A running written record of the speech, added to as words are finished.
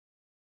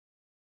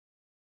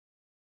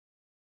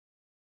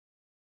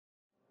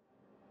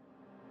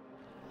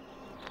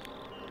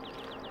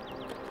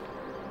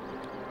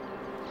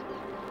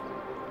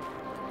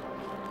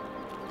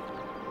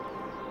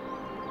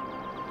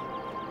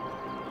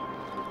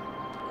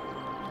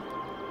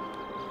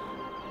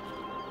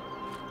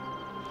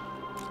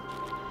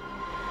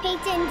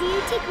Peyton, do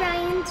you take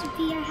Ryan to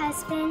be your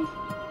husband?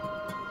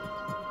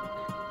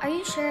 Are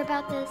you sure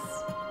about this?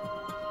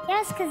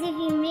 Yes, because if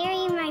you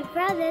marry my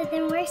brother,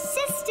 then we're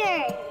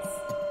sisters.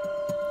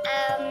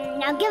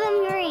 Now give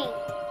him the ring.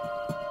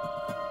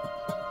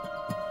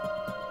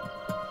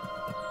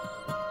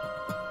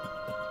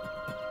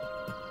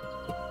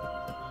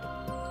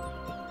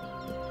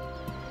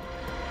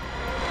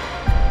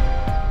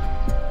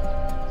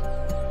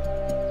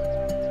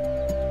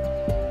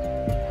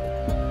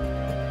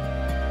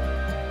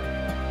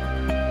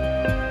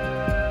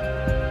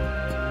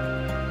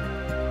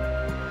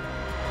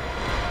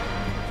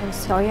 I'm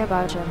sorry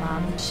about your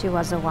mom. She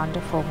was a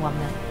wonderful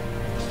woman.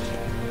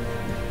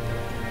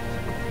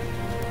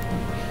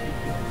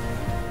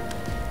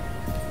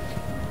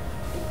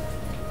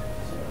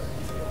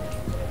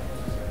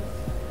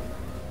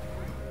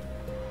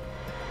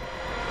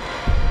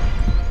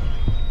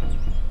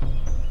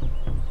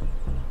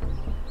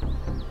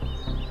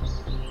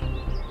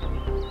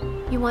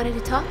 You wanted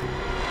to talk?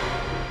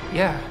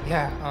 Yeah.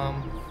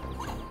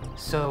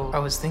 So I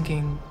was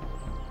thinking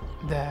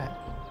that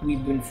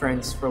we've been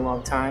friends for a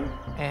long time,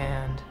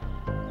 and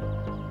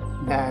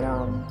that,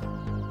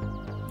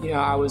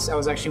 I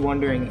was actually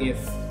wondering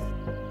if...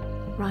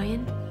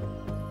 Ryan?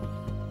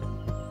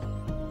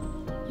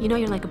 You know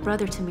you're like a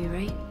brother to me,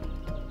 right?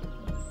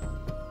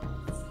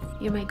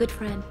 You're my good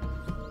friend.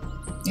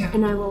 Yeah.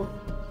 And I will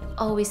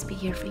always be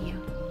here for you.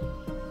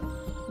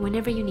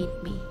 Whenever you need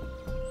me.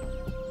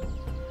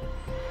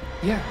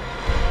 Yeah.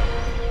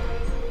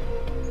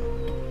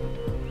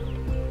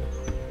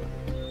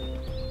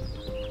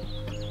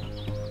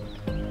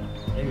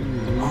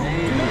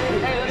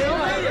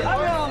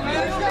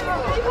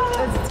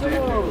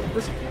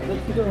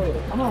 Let's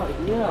go. Come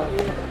on, yeah.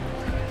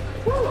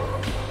 Woo!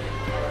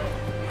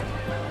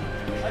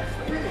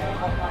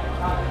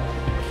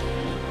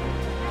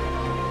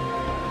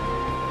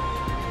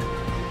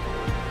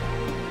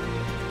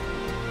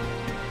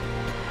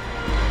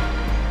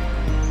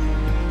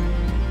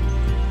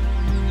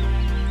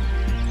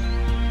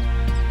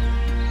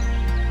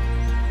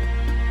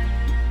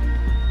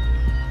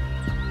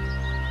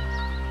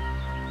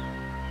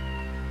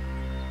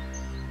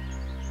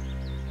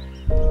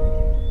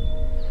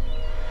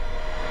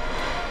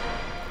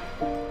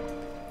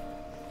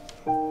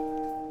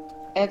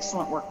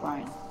 Excellent work,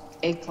 Ryan.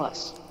 A+.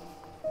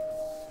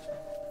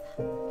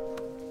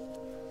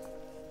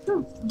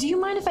 Do you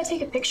mind if I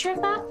take a picture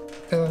of that?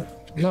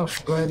 No,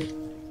 go ahead.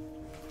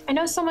 I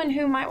know someone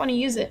who might want to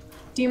use it.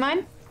 Do you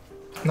mind?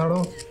 Not at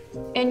all.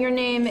 And your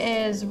name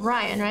is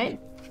Ryan, right?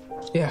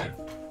 Yeah.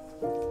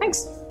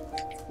 Thanks.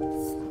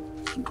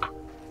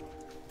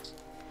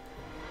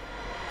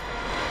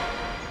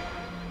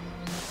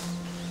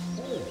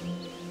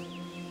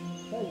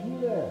 Hey, you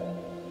there.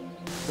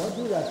 Don't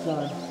do that,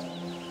 son.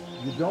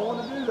 You don't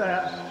want to do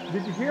that.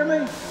 Did you hear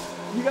me?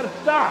 You gotta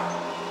stop.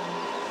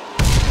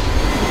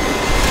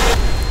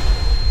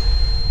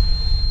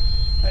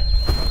 Hey,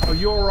 are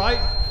you all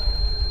right?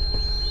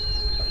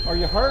 Are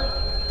you hurt?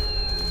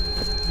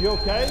 You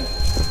okay?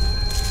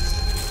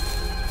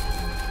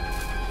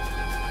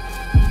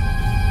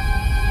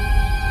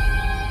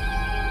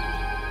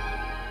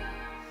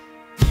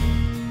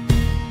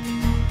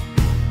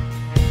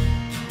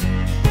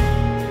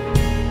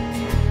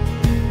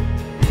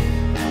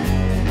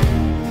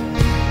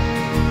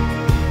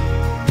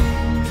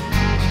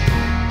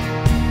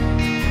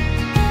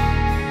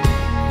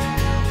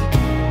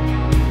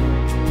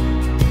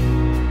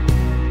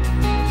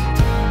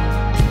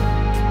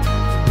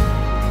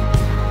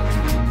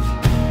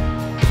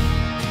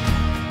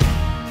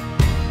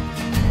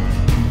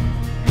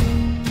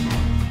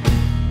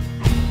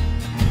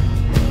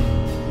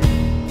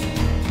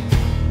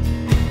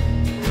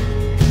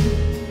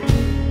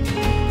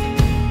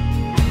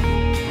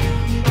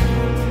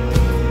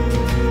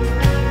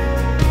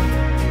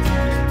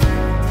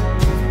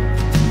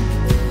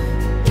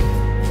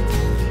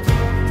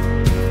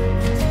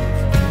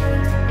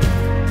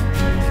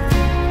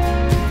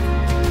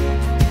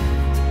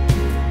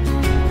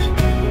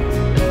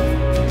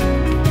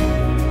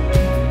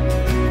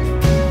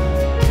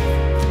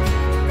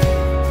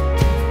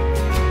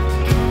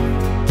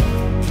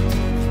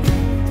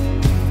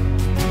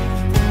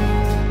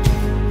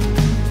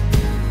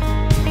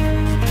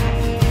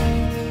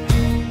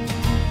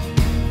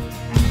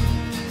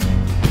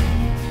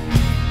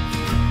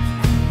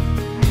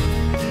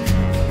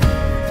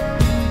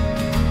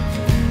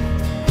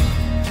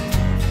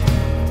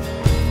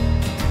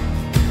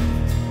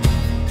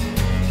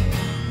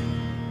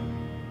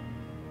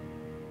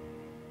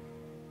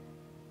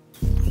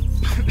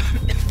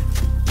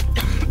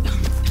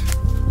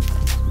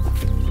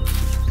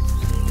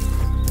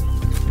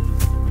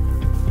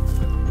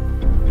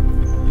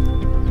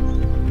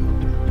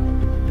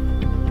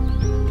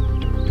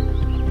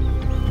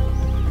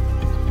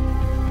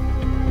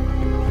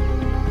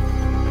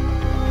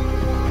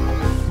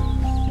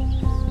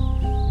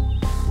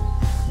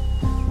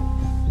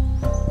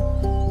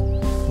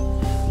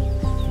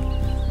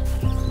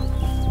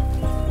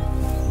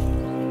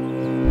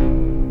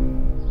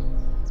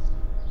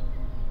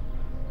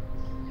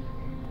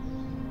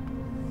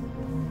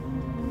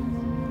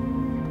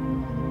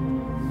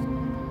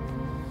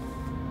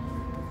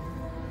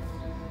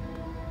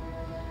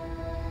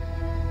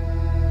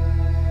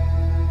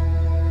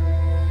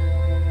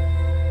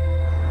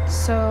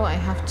 So I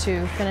have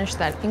to finish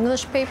that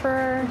English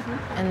paper,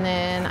 and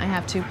then I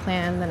have to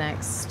plan the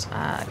next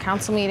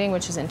council meeting,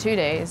 which is in 2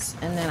 days,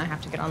 and then I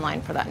have to get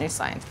online for that new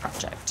science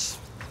project.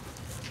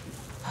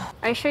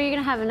 Are you sure you're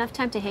gonna have enough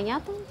time to hang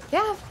out then?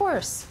 Yeah, of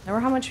course. Remember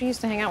how much we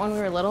used to hang out when we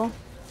were little?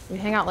 We'd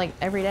hang out like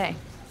every day.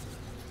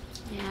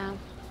 Yeah.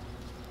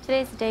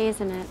 Today's the day,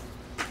 isn't it?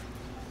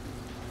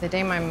 The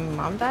day my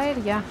mom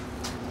died? Yeah.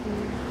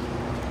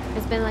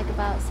 It's been like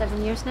about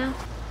 7 years now?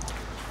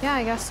 Yeah,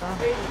 I guess so.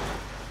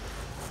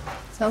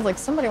 Sounds like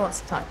somebody wants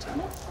to talk to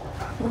me.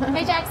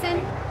 Hey, Jackson.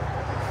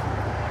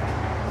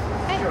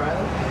 Hey,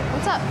 Riley.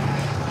 What's up?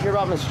 You hear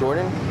about Miss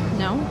Jordan?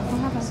 No?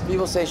 What happened?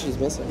 People say she's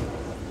missing.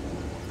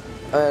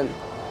 And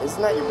isn't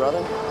that your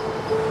brother?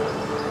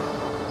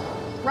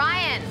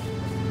 Ryan!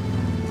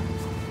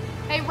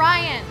 Hey,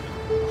 Ryan!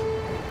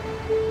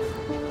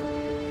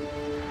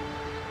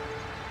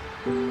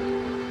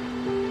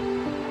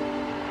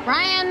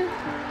 Ryan!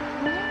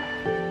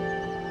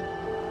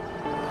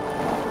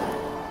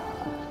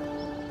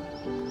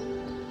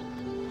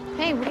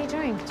 Hey, what are you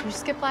doing? Did you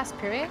skip last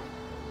period?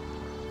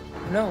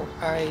 No,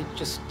 I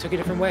just took a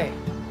different way.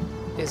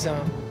 Is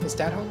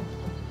Dad home?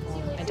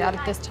 I doubt it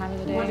this time of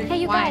the day. Hey,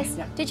 you Why? guys,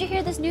 did you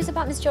hear this news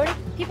about Miss Jordan?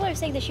 People are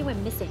saying that she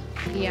went missing.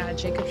 Yeah,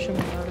 Jacob should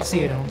have noticed. See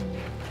you at home.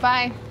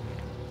 Bye.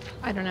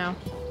 I don't know.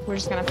 We're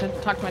just gonna have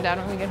to talk to my dad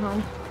when we get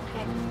home.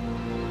 Okay.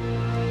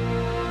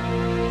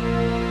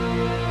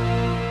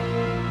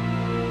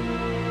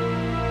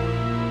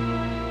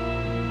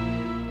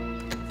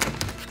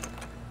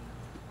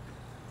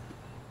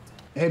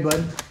 Hey,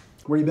 bud.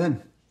 Where you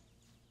been?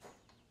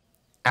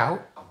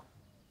 Out?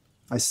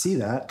 I see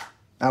that.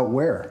 Out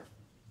where?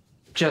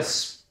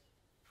 Just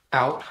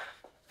out.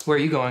 Where are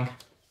you going?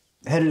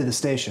 Headed to the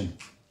station.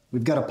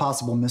 We've got a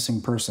possible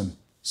missing person.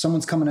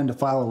 Someone's coming in to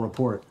file a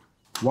report.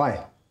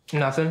 Why?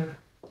 Nothing.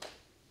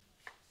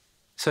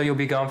 So you'll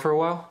be gone for a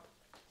while?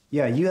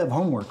 Yeah, you have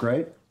homework,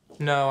 right?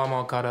 No, I'm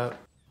all caught up.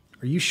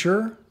 Are you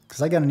sure?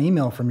 Because I got an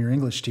email from your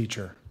English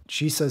teacher.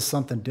 She says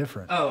something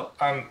different. Oh,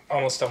 I'm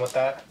almost done with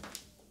that.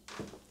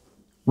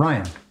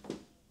 Ryan.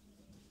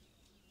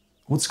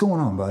 What's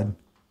going on, bud?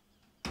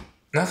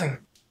 Nothing.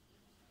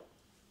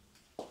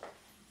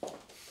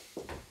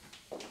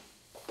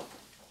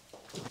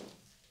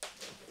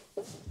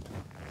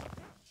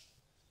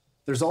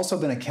 There's also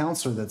been a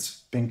counselor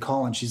that's been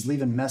calling. She's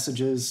leaving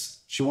messages.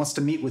 She wants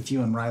to meet with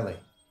you and Riley.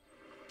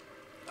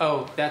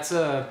 Oh, that's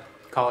a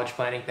college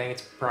planning thing.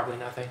 It's probably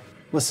nothing.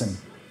 Listen,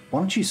 why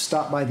don't you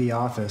stop by the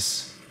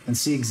office and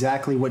see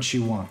exactly what she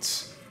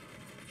wants?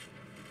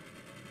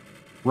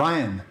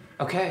 Ryan.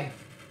 Okay.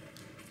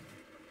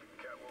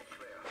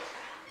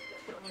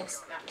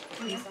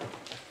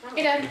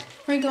 Hey, Dad. Where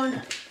are you going?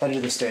 Headed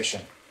to the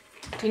station.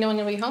 Do you know when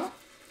you'll be home?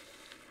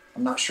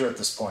 I'm not sure at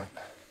this point.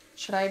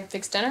 Should I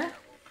fix dinner?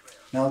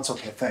 No, it's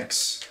okay,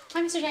 thanks.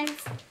 Hi, Mr. James.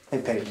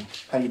 Hey, Peyton.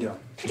 How you doing?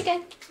 Pretty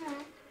good.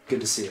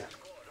 Good to see you.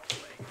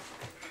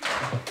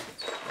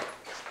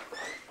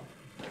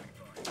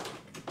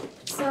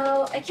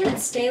 So, I can't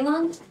stay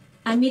long.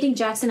 I'm meeting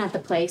Jackson at the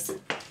place.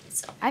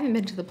 I haven't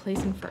been to the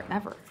place in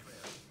forever.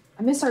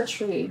 I miss our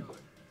tree.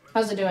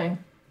 How's it doing?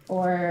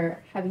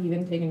 Or have you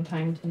even taken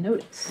time to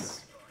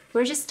notice?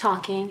 We're just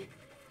talking.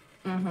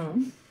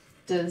 Mm-hmm.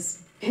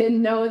 Does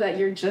Ben know that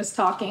you're just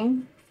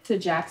talking to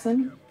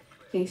Jackson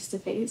face to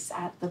face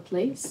at the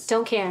place?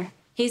 Don't care.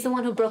 He's the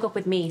one who broke up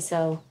with me,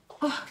 so...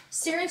 Oh,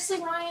 seriously,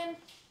 Ryan?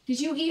 Did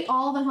you eat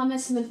all the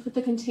hummus and then put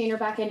the container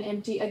back in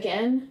empty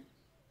again?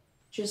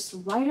 Just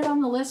write it on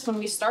the list when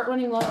we start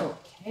running low,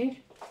 okay?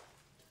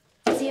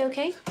 Is he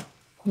okay?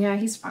 Yeah,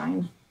 he's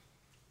fine.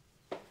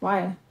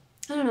 Why?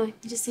 I don't know.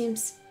 He just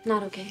seems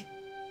not okay.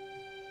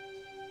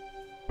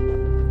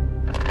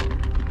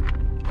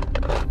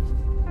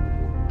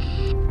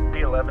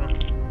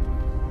 D11.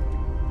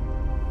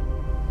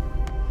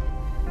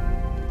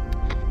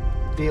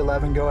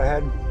 D11, go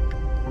ahead.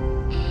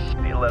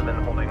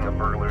 D11 holding a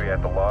burglary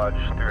at the lodge,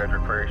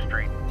 300 Prairie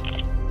Street.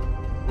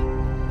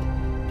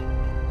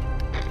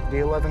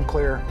 D11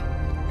 clear.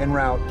 En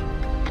route.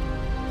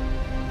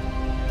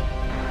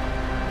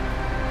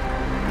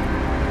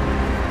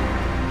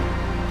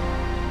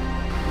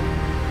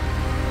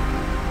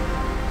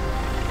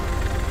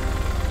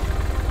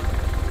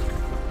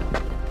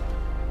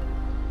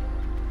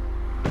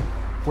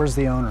 Where's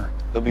the owner?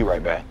 He'll be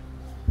right back.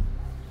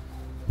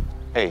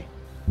 Hey.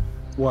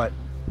 What?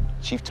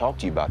 Chief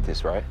talked to you about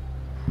this, right?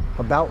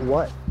 About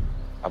what?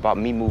 About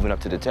me moving up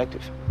to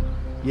detective.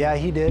 Yeah,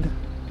 he did.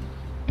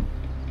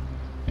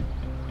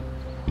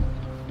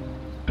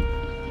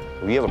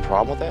 Do you have a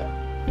problem with that?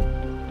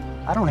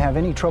 I don't have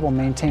any trouble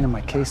maintaining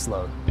my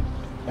caseload.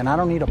 And I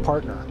don't need a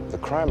partner. The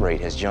crime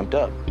rate has jumped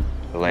up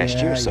the last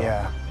year or so.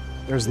 Yeah,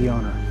 there's the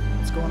owner.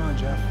 What's going on,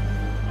 Jeff?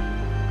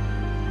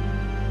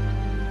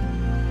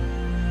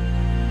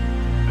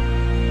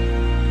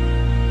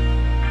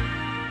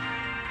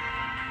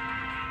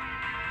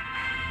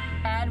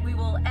 And we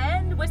will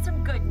end with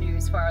some good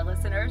news for our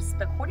listeners.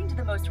 According to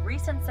the most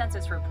recent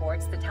census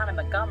reports, the town of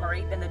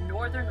Montgomery, in the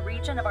northern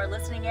region of our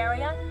listening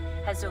area,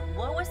 has the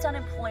lowest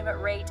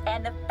unemployment rate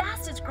and the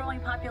fastest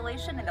growing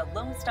population in the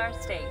Lone Star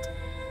State.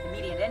 The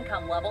median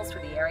income levels for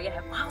the area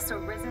have also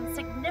risen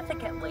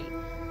significantly.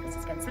 This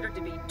is considered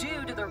to be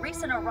due to the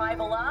recent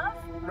arrival of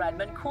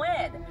Redmond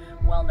Quinn,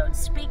 well-known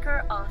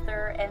speaker,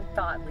 author, and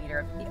thought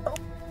leader.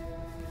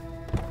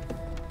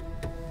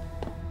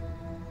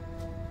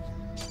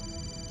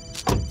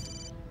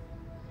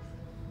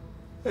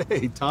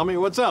 Hey, Tommy,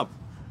 what's up?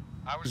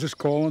 I was just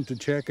calling to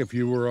check if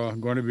you were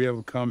going to be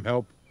able to come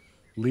help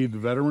lead the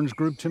veterans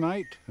group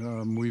tonight.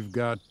 We've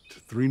got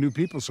 3 new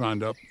people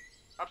signed up.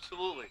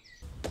 Absolutely.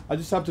 I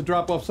just have to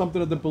drop off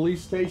something at the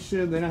police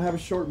station. Then I have a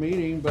short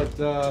meeting, but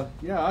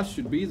yeah, I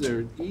should be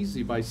there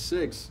easy by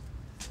 6.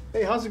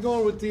 Hey, how's it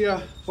going with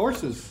the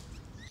horses?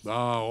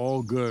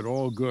 All good,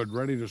 all good.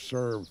 Ready to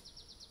serve.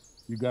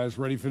 You guys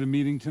ready for the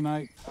meeting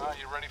tonight?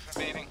 You ready for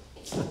the meeting?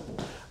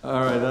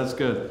 All right, that's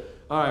good.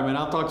 All right, man,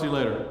 I'll talk to you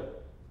later.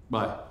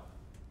 Bye.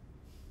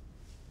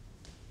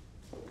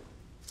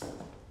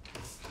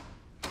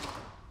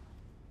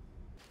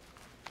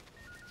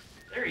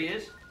 There he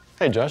is.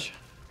 Hey, Josh.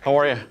 How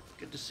are you?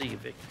 Good to see you,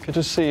 Vic. Good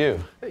to see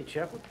you. Hey,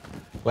 Chaplain.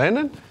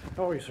 Landon?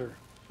 How are you, sir?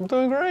 I'm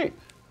doing great.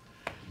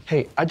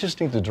 Hey, I just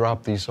need to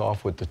drop these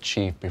off with the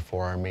chief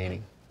before our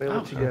meeting.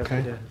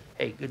 Okay.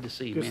 Hey, good to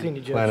see you, good man. Seeing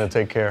you, Judge. Landon,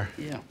 take care.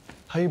 Yeah.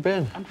 How you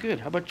been? I'm good.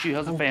 How about you?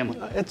 How's the family?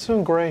 It's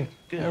doing great.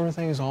 Good.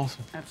 Everything is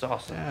awesome. That's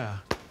awesome. Yeah.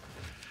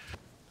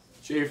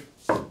 Chief.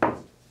 How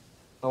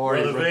are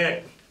you, Brother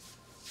Vic?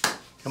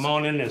 Come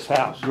on in this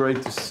house.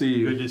 Great to see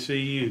you. Good to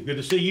see you. Good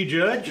to see you,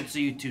 Judge. Good to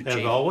see you too, As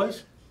Chief.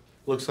 always.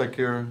 Looks like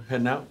you're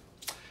heading out.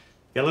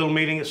 Got a little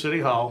meeting at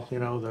City Hall. You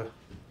know, the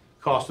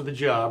cost of the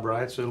job,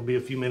 right? So it'll be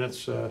a few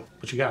minutes.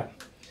 What you got?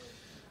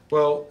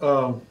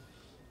 Well,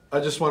 I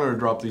just wanted to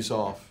drop these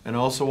off. And I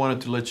also wanted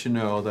to let you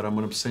know that I'm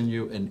going to send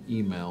you an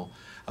email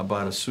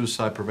about a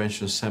suicide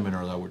prevention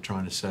seminar that we're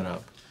trying to set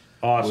up.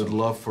 Awesome. We'd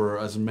love for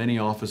as many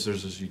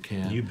officers as you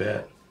can. You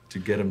bet. To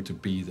get them to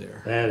be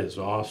there. That is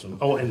awesome.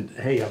 Oh, and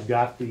hey, I've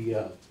got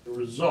the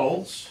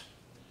results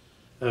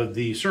of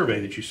the survey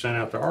that you sent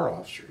out to our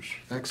officers.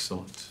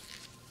 Excellent.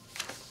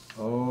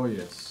 Oh,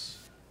 yes.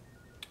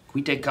 Can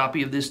we take a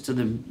copy of this to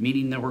the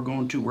meeting that we're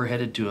going to? We're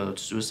headed to a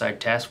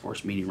suicide task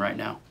force meeting right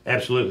now.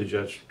 Absolutely,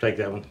 Judge. Take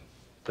that one.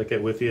 Take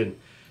that with you. And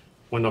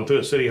when I'm through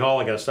at City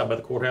Hall, I got to stop by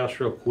the courthouse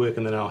real quick,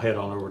 and then I'll head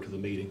on over to the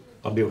meeting.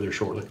 I'll be over there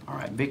shortly. All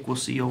right, Vic, we'll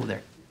see you over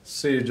there.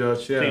 See you,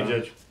 Judge. Yeah. See you,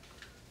 Judge.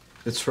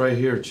 It's right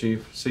here,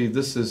 Chief. See,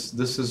 this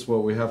is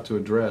what we have to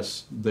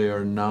address. They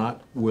are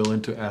not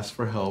willing to ask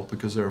for help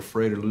because they're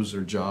afraid to lose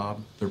their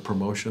job, their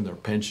promotion, their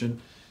pension.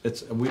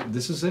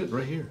 This is it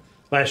right here.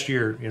 Last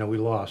year, you know, we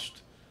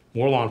lost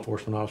more law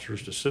enforcement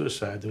officers to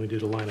suicide than we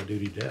did to line of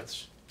duty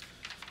deaths.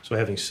 So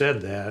having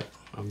said that,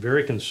 I'm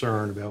very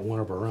concerned about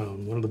one of our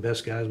own, one of the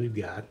best guys we've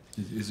got.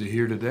 Is he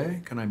here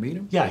today? Can I meet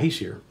him? Yeah, he's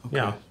here. Okay.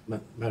 Yeah,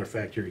 matter of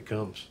fact, here he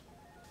comes.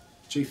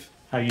 Chief.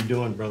 How you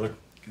doing, brother?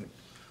 Good.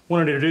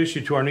 Wanted to introduce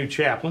you to our new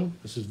chaplain.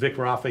 This is Vic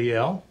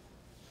Raphael.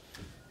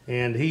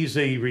 And he's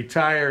a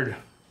retired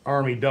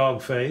Army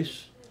dog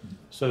face.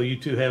 So you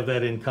two have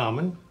that in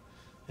common.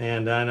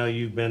 And I know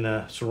you've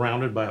been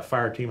surrounded by a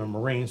fire team of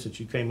Marines since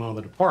you came on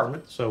the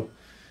department. So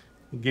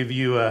I'll give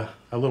you a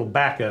little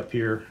backup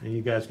here, and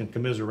you guys can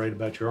commiserate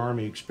about your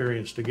Army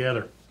experience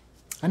together.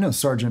 I know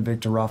Sergeant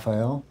Victor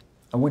Raphael.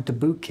 I went to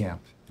boot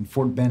camp in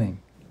Fort Benning.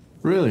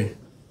 Really?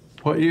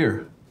 What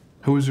year?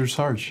 Who was your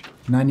sarge?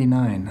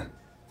 99.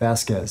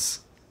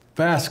 Vasquez.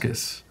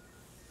 Vasquez.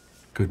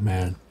 Good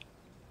man.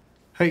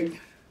 Hey,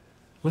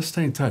 let's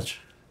stay in touch.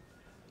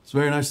 It's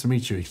very nice to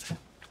meet you, Ethan.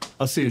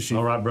 I'll see you, Chief.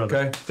 All right, brother.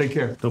 Okay? Take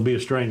care. Don't be a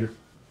stranger.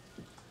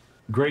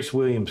 Grace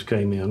Williams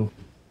came in.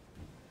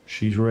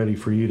 She's ready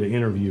for you to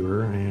interview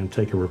her and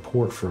take a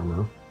report from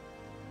her.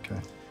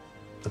 Okay.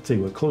 I'll tell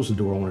you what, close the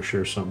door. I want to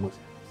share something with you.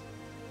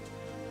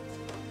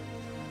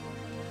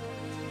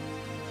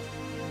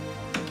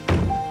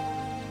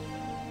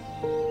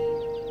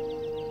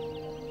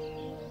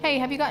 Hey,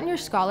 have you gotten your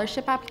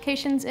scholarship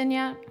applications in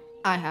yet?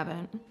 I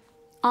haven't.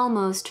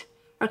 Almost.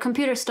 Our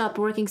computer stopped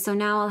working, so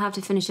now I'll have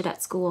to finish it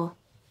at school.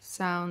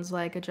 Sounds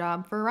like a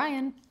job for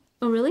Ryan.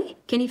 Oh, really?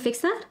 Can he fix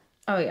that?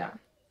 Oh, yeah.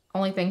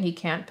 Only thing he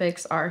can't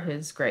fix are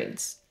his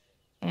grades.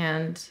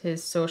 And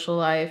his social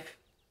life,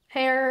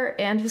 hair,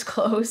 and his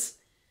clothes.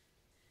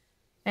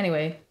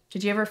 Anyway,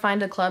 did you ever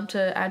find a club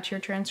to add to your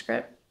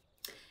transcript?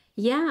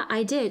 Yeah,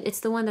 I did.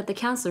 It's the one that the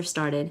counselor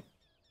started.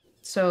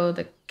 So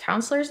the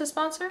counselor's a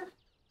sponsor?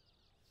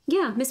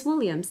 Yeah, Miss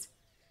Williams.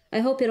 I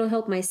hope it'll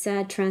help my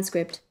sad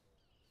transcript.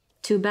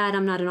 Too bad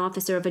I'm not an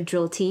officer of a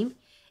drill team,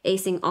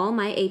 acing all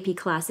my AP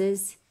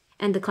classes,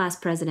 and the class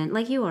president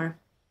like you are.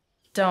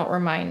 Don't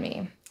remind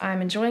me.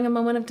 I'm enjoying a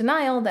moment of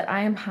denial that I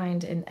am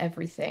behind in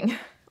everything.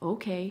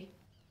 Okay.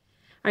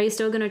 Are you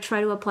still going to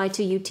try to apply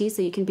to UT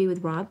so you can be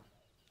with Rob?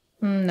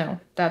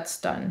 No,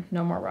 that's done.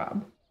 No more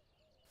Rob.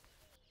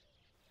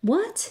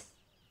 What?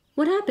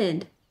 What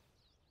happened?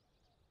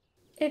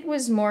 It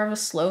was more of a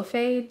slow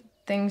fade.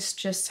 Things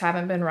just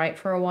haven't been right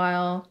for a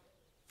while.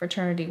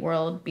 fraternity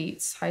world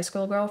beats high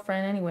school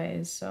girlfriend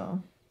anyways,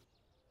 so.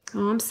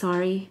 Oh, I'm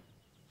sorry.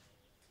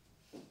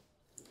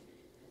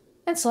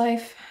 It's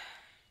life.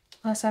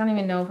 Plus, I don't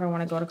even know if I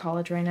want to go to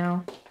college right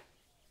now.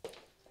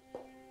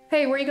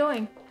 Hey, where are you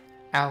going?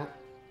 Out.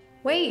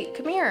 Wait,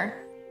 come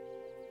here.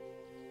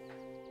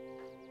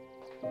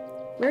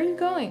 Where are you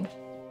going?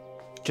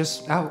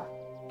 Just out.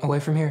 Away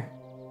from here.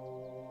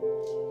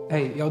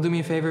 Hey, y'all do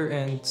me a favor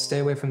and stay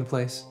away from the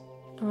place.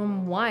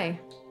 Why?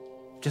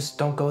 Just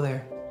don't go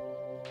there.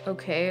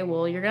 Okay,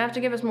 well, you're gonna have to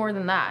give us more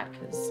than that,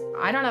 because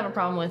I don't have a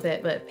problem with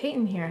it, but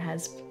Peyton here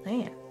has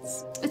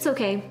plans. It's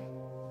okay.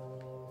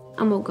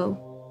 I won't go.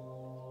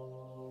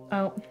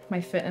 Oh, my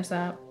fitness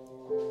app.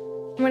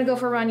 I'm gonna go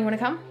for a run. You wanna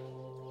come?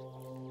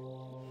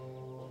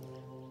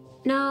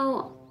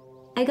 No,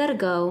 I gotta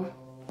go.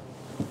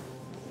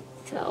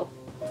 So,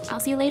 I'll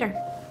see you later.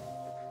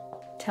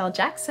 Tell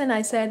Jackson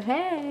I said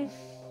hey.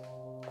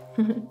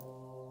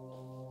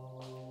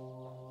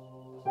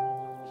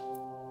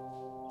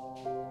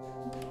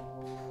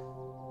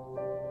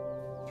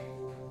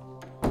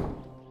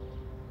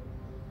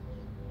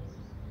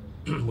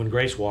 When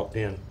Grace walked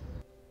in,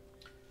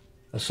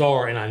 I saw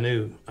her and I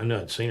knew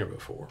I'd seen her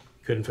before.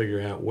 Couldn't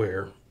figure out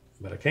where,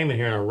 but I came in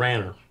here and I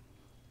ran her.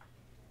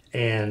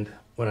 And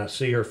when I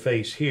see her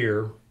face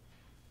here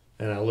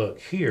and I look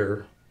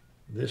here,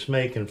 this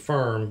may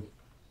confirm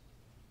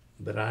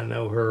that I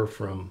know her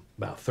from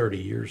about 30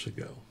 years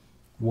ago.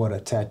 What, a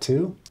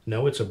tattoo?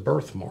 No, it's a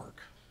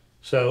birthmark.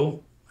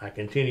 So I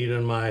continued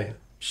in my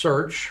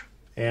search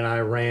and I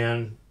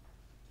ran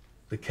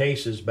the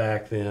cases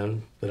back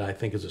then that I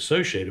think is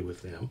associated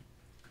with them,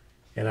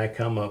 and I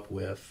come up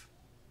with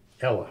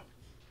Ella.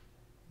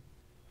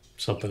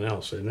 Something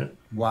else, isn't it?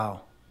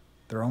 Wow,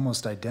 they're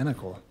almost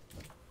identical.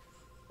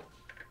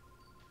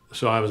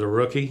 So I was a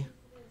rookie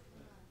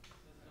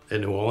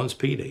at New Orleans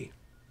PD.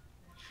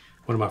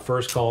 One of my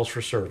first calls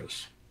for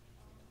service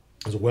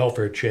was a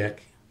welfare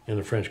check in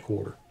the French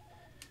Quarter.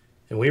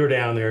 And we were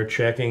down there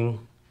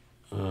checking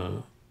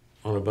on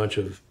a bunch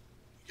of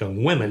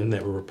young women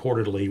that were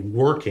reportedly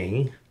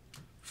working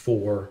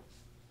for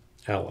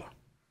Ella.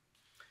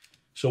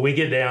 So we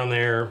get down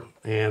there,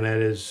 and that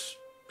is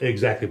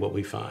exactly what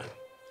we find.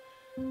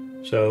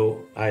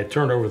 So I had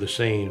turned over the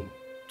scene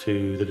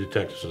to the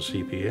detectives and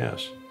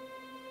CPS.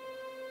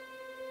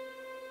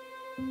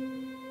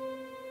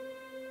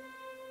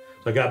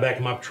 So I got back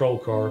in my patrol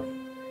car,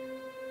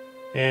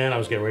 and I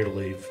was getting ready to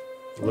leave.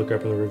 I look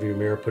up in the rearview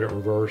mirror, put it in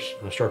reverse,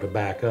 and I start to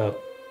back up.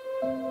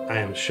 I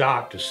am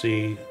shocked to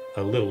see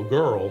a little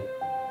girl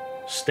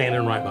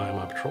standing right behind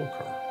my patrol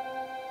car.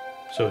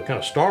 So it kind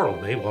of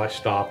startled me. Well, I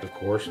stopped, of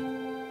course,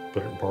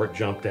 put it in park,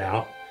 jumped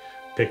out,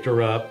 picked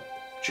her up,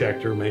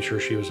 checked her, made sure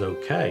she was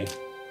okay.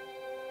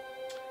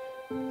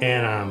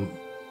 And I'm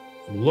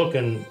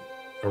looking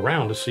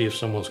around to see if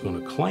someone's going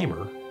to claim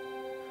her.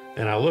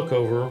 And I look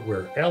over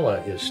where Ella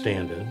is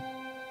standing,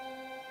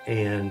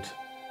 and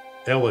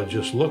Ella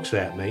just looks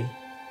at me,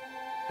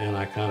 and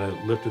I kind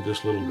of lifted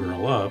this little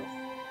girl up,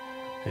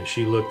 and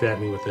she looked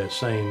at me with that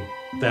same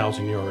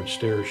 1,000-yard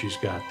stare she's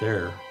got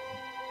there,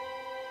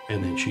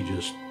 and then she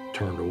just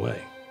turned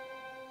away.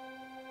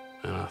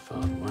 And I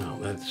thought, wow,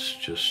 that's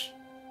just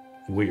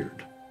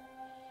weird.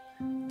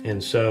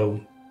 And so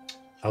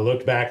I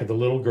looked back at the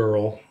little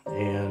girl,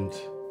 and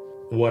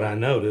what I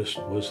noticed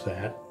was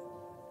that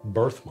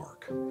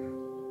birthmark.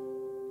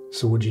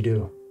 So what'd you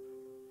do?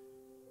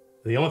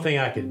 The only thing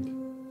I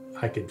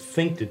could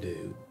think to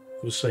do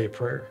was say a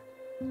prayer.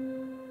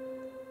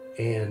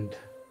 And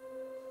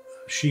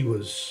she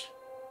was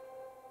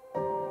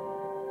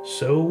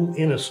so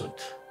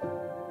innocent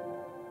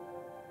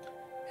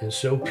and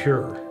so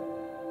pure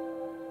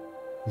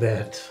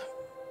that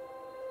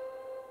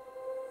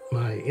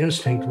my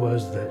instinct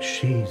was that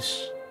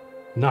she's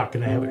not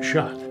going to have a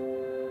shot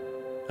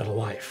at a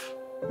life.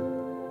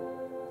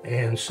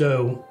 And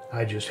so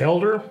I just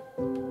held her,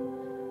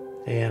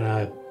 and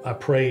I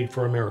prayed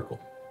for a miracle.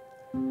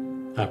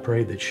 I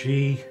prayed that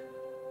she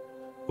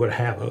would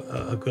have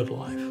a good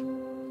life.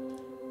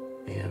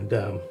 And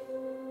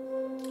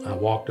I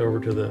walked over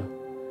to the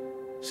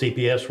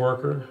CPS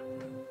worker.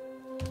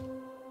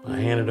 I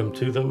handed them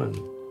to them,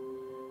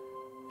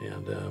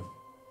 and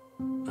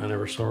I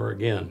never saw her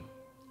again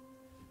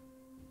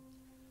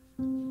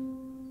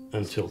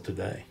until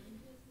today.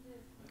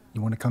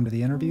 You want to come to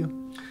the interview?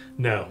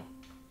 No,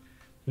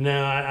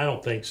 I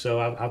don't think so.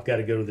 I've got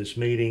to go to this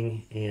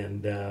meeting,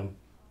 and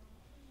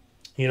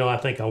I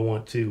think I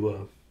want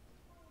to.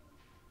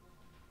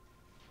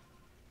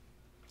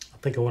 I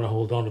think I want to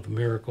hold on to the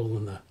miracle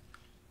and the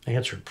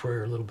answered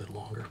prayer a little bit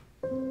longer.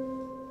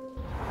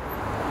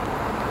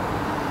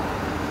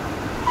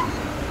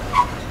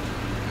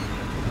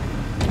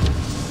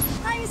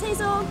 Hi, Miss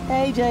Hazel.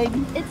 Hey,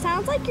 Jaden. It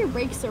sounds like your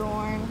brakes are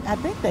worn. I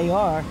think they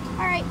are.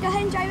 All right, go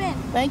ahead and drive in.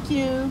 Thank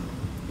you.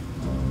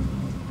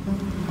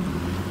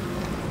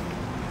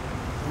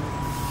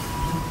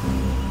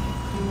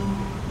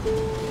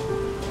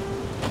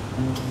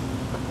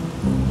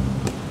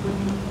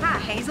 Hi,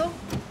 Hazel.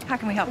 How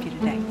can we help you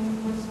today?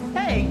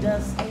 Hey,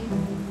 Dusty.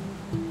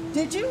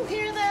 Did you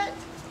hear that?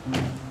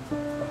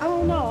 I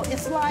don't know.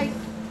 It's like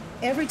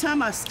every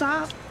time I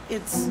stop,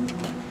 it's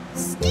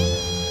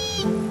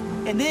ski.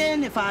 And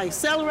then if I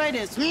accelerate,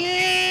 it's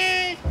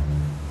and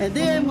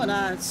then when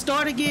I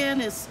start again,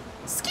 it's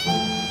ski.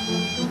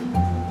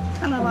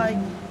 Kind of like,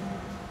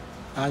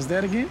 how's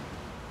that again?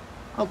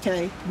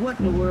 Okay, what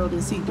in the world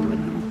is he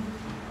doing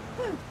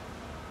here?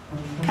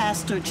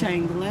 Pastor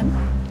Chamberlain.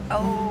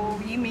 Oh,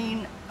 you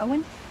mean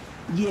Owen?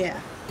 Yeah,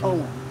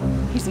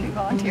 Owen. He's a new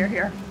volunteer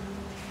here.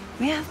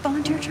 We have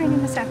volunteer training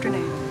this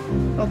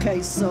afternoon.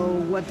 Okay, so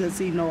what does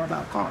he know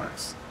about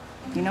cars?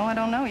 You know, I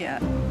don't know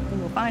yet.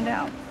 We'll find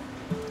out.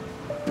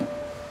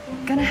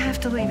 Gonna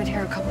have to leave it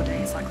here a couple of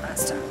days like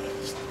last time.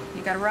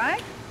 You got a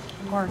ride?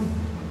 Or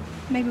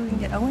maybe we can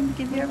get Owen to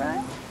give you a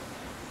ride?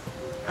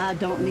 I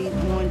don't need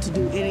Owen to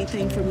do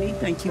anything for me,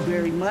 thank you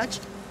very much.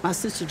 My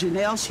sister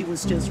Janelle, she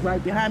was just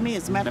right behind me.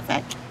 As a matter of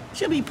fact,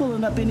 she'll be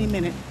pulling up any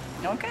minute.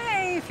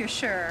 Okay, if you're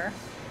sure.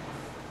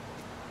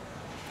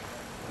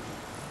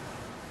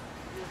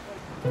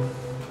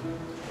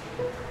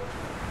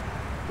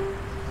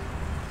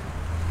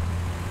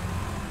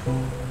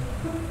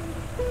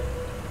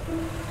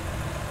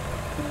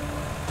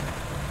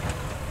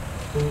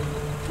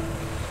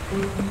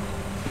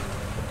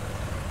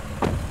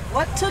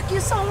 What took you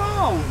so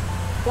long?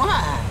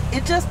 Why?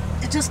 It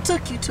just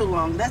took you too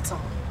long, that's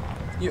all.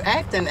 You're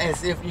acting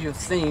as if you've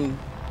seen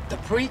the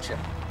preacher.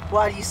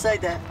 Why do you say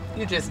that?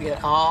 You just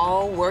get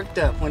all worked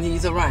up when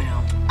he's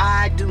around.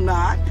 I do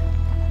not.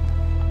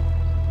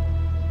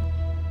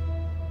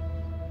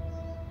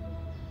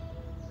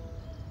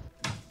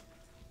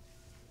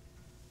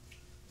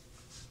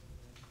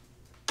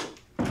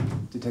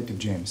 Detective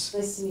James.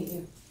 Nice to meet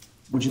you.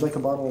 Would you like a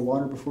bottle of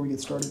water before we get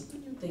started?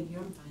 No, thank you,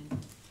 I'm fine.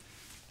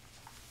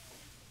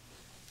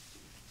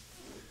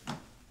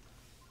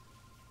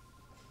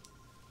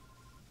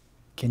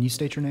 Can you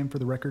state your name for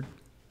the record?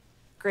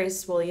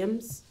 Grace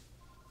Williams.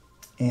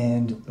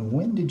 And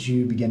when did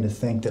you begin to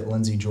think that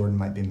Lindsay Jordan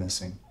might be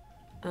missing?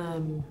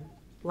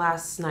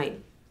 Last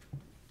night.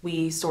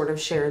 We sort of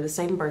share the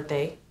same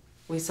birthday.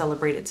 We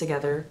celebrate it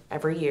together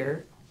every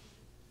year.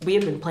 We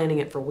had been planning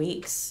it for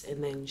weeks,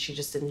 and then she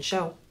just didn't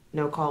show.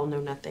 No call, no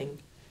nothing.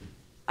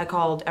 I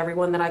called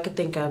everyone that I could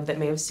think of that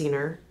may have seen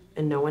her,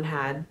 and no one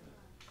had.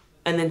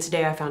 And then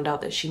today I found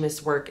out that she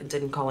missed work and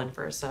didn't call in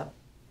for a sub.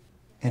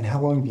 And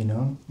how long have you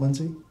known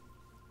Lindsay?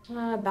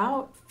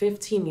 About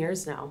 15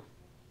 years now.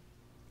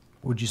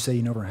 Would you say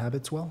you know her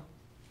habits well?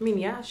 I mean,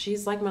 yeah,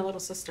 she's like my little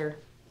sister.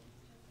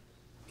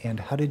 And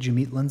how did you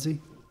meet Lindsay?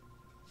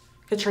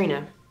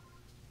 Katrina,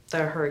 the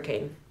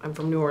hurricane. I'm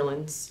from New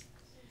Orleans.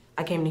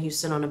 I came to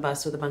Houston on a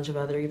bus with a bunch of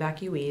other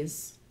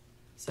evacuees.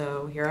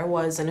 So here I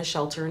was in a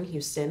shelter in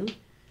Houston,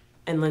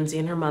 and Lindsay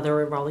and her mother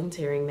were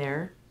volunteering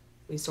there.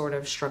 We sort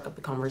of struck up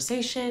a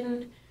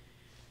conversation.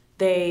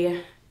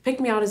 They picked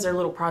me out as their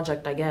little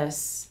project, I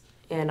guess,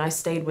 and I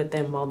stayed with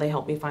them while they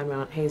helped me find my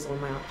Aunt Hazel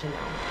and my Aunt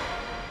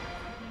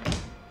Janelle.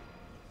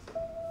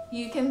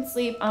 You can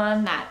sleep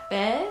on that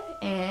bed,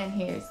 and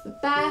here's the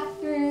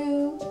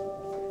bathroom.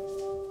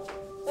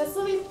 This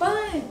will be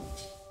fun.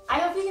 I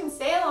hope you can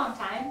stay a long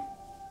time.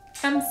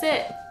 Come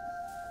sit.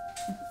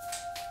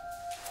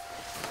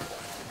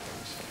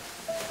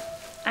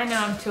 I know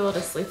I'm too old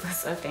to sleep with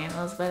stuffed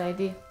animals, but I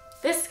do.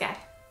 This guy.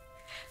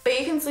 But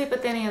you can sleep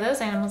with any of those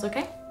animals,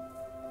 okay?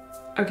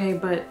 Okay,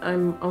 but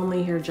I'm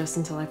only here just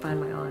until I find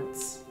my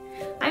aunts.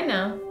 I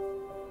know.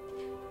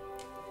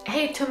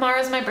 Hey,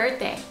 tomorrow's my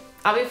birthday.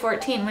 I'll be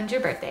 14. When's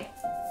your birthday?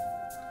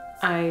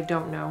 I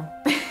don't know.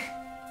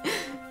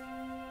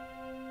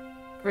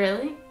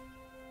 Really?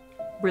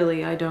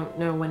 Really, I don't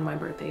know when my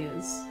birthday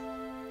is.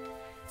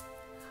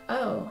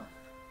 Oh.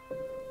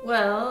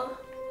 Well,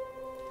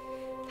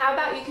 how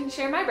about you can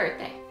share my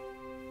birthday?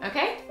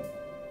 Okay?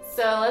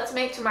 So let's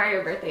make tomorrow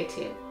your birthday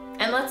too.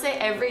 And let's say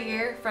every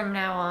year from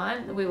now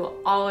on, we will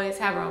always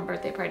have our own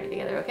birthday party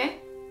together, okay?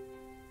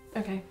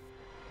 Okay.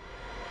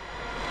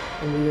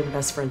 And we've been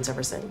best friends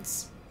ever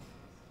since.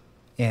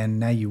 And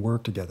now you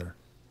work together.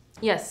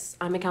 Yes,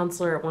 I'm a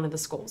counselor at one of the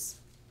schools.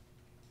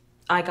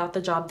 I got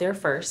the job there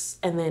first,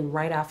 and then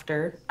right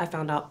after, I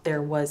found out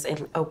there was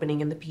an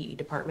opening in the PE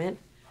department.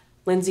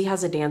 Lindsay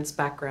has a dance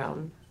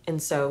background,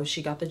 and so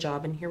she got the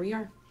job, and here we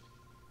are.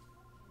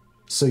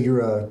 So you're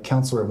a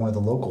counselor at one of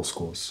the local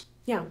schools?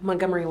 Yeah,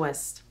 Montgomery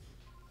West.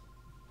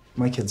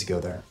 My kids go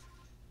there.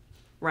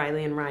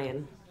 Riley and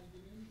Ryan.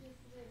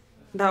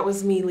 That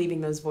was me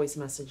leaving those voice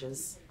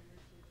messages.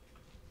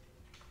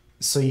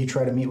 So you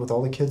try to meet with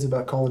all the kids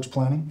about college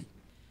planning?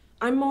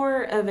 I'm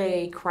more of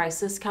a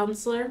crisis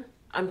counselor.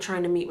 I'm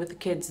trying to meet with the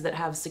kids that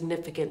have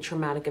significant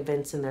traumatic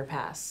events in their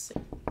past.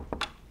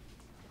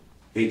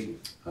 Hey,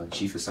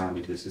 Chief assigned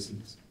me to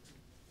assistance.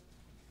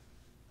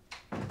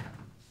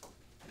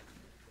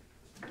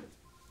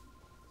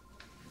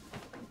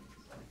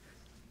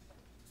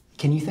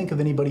 Can you think of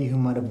anybody who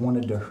might have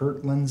wanted to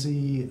hurt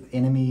Lindsay?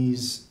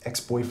 Enemies,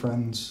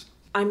 ex-boyfriends?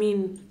 I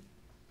mean,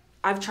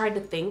 I've tried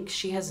to think.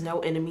 She has no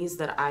enemies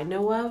that I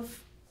know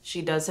of.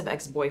 She does have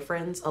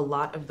ex-boyfriends, a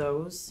lot of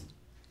those.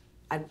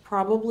 I'd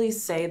probably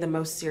say the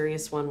most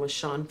serious one was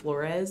Sean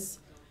Flores.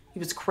 He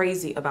was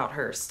crazy about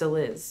her, still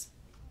is.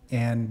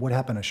 And what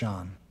happened to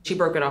Sean? She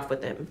broke it off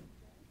with him.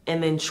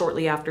 And then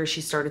shortly after,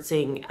 she started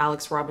seeing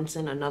Alex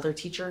Robinson, another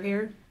teacher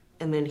here,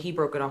 and then he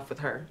broke it off with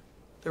her.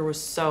 There was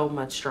so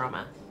much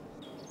drama.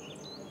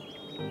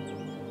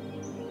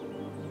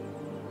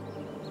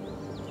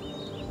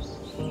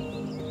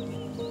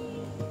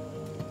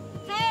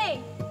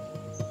 Hey!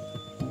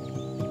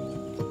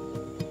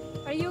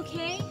 Are you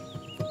okay?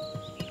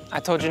 I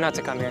told you not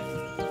to come here.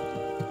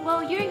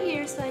 Well, you're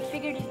here, so I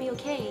figured it'd be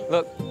okay.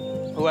 Look,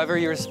 whoever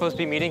you were supposed to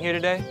be meeting here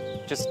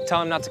today, just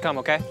tell him not to come,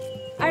 okay?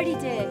 I already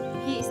did.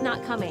 He's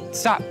not coming.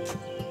 Stop.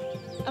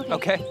 Okay.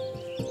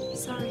 Okay?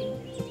 Sorry.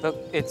 Look,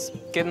 it's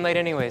getting late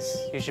anyways.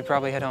 You should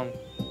probably head home.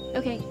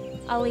 Okay,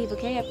 I'll leave,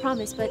 okay? I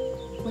promise, but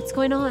what's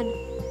going on?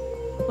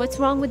 What's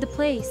wrong with the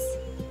place?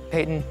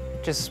 Peyton,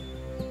 just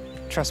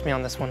trust me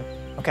on this one,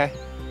 okay?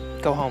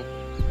 Go home.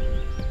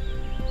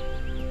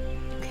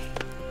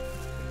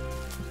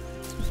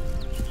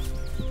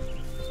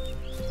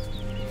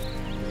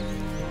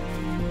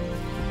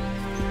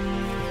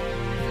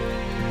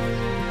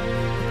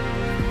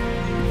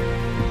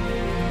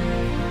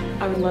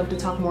 I would love to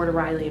talk more to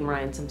Riley and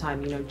Ryan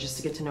sometime, just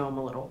to get to know them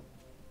a little.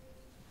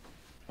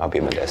 I'll be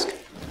at my desk.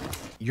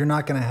 You're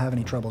not going to have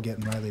any trouble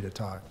getting Riley to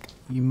talk.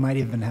 You might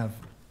even have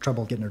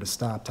trouble getting her to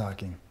stop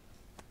talking.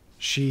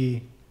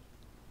 She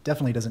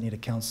definitely doesn't need a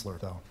counselor,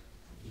 though.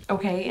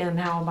 Okay, and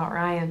how about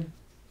Ryan?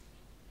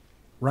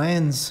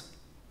 Ryan's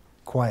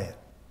quiet.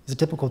 He's a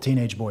typical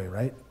teenage boy,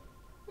 right?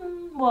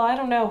 Well, I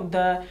don't know.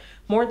 The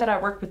more that I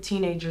work with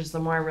teenagers, the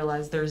more I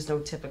realize there's no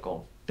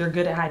typical. They're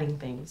good at hiding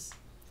things.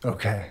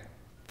 Okay.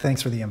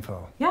 Thanks for the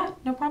info. Yeah,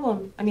 no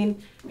problem. I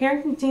mean,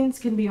 parenting teens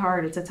can be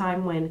hard. It's a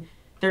time when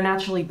they're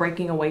naturally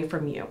breaking away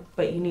from you,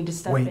 but you need to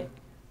step in. Wait,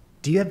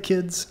 do you have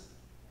kids?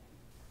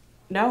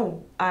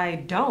 No, I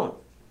don't.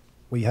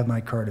 Well, you have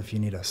my card if you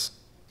need us.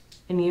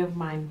 Any of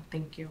mine,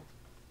 thank you.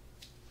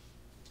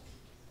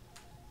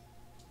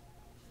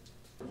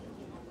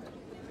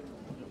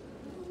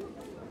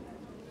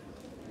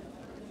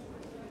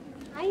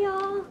 Hi,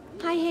 y'all.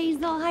 Hi,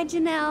 Hazel. Hi,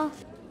 Janelle.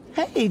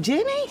 Hey,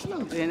 Jenny.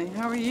 Hello, Jenny.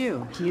 How are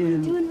you?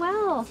 Doing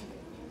well.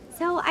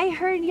 So I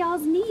heard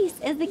y'all's niece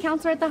is the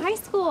counselor at the high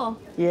school.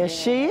 Yes,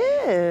 she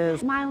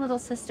is. My little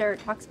sister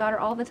talks about her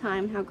all the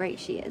time, how great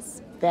she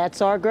is. That's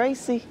our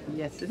Gracie.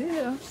 Yes, it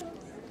is.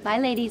 Bye,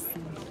 ladies.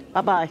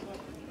 Bye-bye.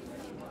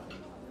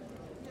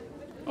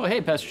 Oh, hey,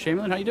 Pastor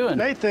Chamberlain, how you doing?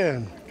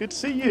 Nathan, good to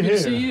see you Good here.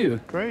 to see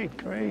you. Great,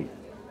 great.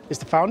 Is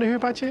the founder here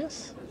by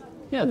chance?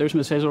 Yeah, there's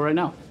Miss Hazel right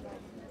now.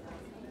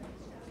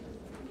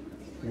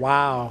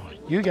 Wow,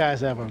 you guys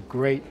have a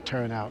great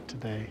turnout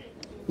today.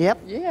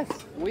 Yep. Yes,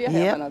 we are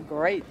having a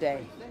great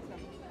day.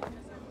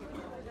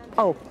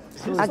 Oh,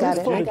 I got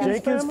it. For the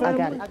Jenkins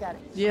family? I got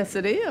it. Yes,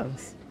 it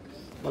is.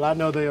 Well, I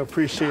know they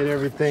appreciate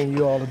everything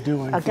you all are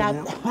doing. I got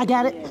it. I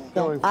got it.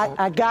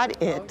 I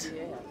got it.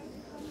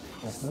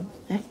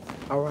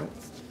 All right.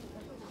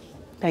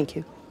 Thank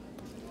you.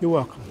 You're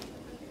welcome.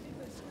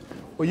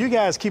 Well, you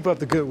guys keep up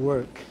the good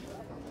work.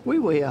 We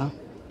will.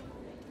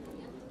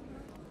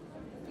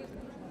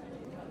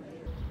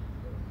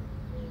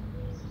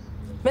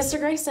 Mr.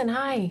 Grayson,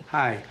 hi.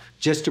 Hi.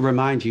 Just to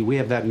remind you, we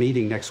have that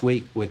meeting next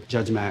week with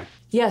Judge Mack.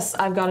 Yes,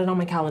 I've got it on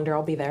my calendar.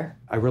 I'll be there.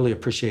 I really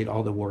appreciate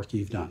all the work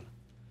you've done.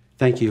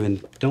 Thank you,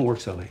 and don't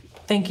work so late.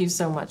 Thank you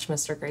so much,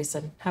 Mr.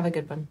 Grayson. Have a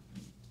good one.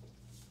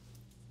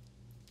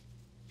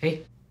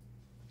 Hey.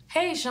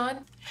 Hey,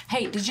 Sean.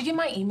 Hey, did you get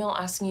my email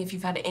asking if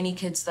you've had any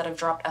kids that have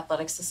dropped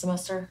athletics this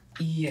semester?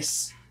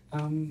 Yes.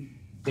 There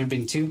have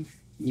been two.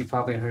 You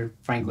probably heard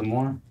Frank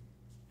Lamore.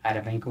 Had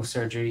an ankle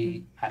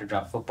surgery, had to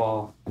drop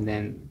football. And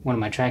then one of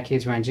my track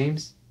kids, Ryan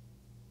James.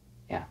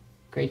 Yeah,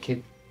 great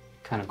kid,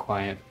 kind of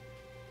quiet.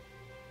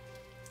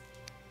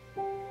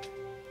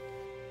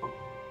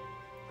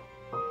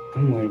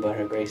 I'm worried about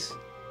her, Grace.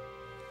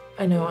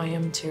 I know I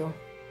am too.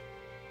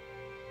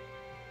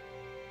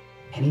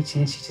 Any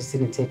chance she just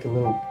didn't take a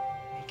little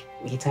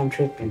me-time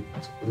trip and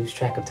lose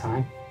track of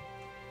time?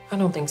 I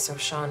don't think so,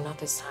 Sean. Not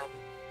this time.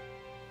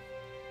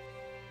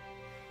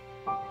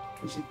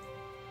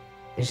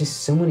 There's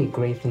just so many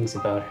great things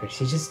about her.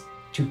 She's just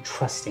too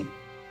trusting.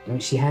 I mean,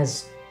 she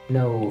has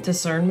no...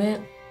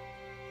 Discernment?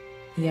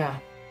 Yeah,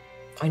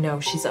 I know.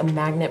 She's a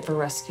magnet for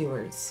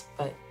rescuers,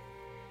 but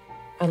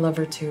I love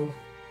her too.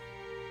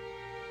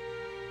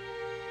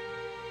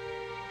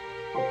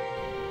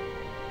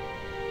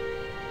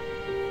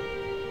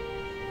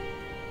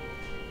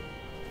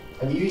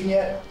 Have you eaten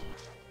yet?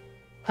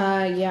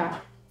 Yeah.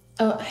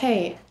 Oh,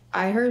 hey,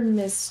 I heard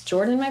Miss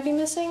Jordan might be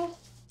missing.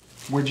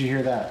 Where'd you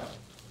hear that?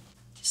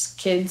 Just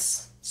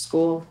kids,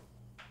 school.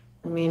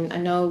 I mean, I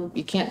know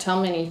you can't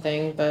tell me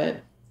anything, but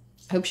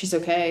I hope she's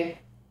okay.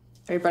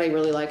 Everybody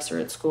really likes her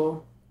at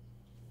school.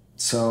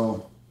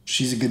 So,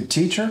 she's a good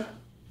teacher?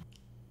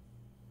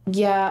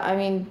 Yeah, I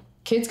mean,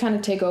 kids kind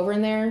of take over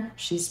in there.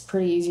 She's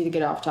pretty easy to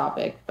get off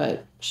topic,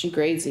 but she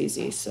grades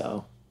easy,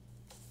 so.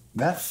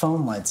 That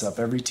phone lights up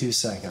every 2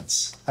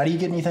 seconds. How do you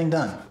get anything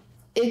done?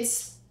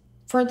 It's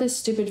For this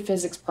stupid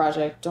physics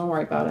project, don't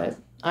worry about it.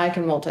 I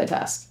can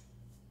multitask.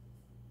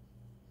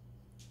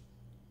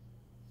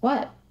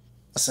 What?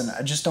 Listen,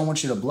 I just don't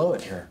want you to blow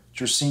it here.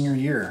 It's your senior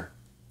year.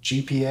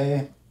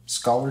 GPA,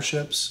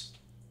 scholarships.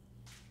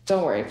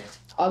 Don't worry.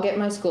 I'll get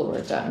my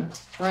schoolwork done.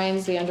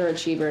 Ryan's the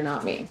underachiever,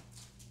 not me.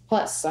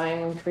 Plus,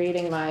 I'm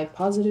creating my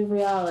positive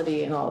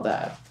reality and all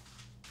that.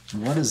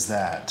 What is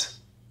that?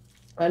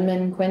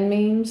 Redmond Quinn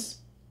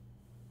memes?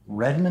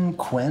 Redmond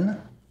Quinn?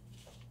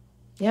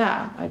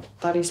 Yeah, I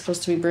thought he's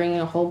supposed to be bringing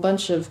a whole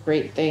bunch of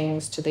great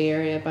things to the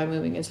area by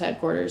moving his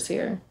headquarters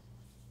here.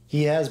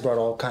 He has brought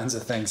all kinds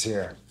of things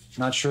here.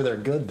 Not sure they're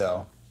good,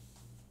 though.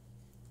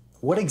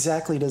 What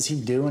exactly does he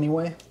do,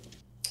 anyway?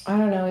 I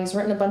don't know. He's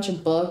written a bunch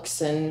of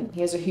books, and he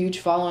has a huge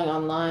following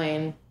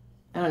online.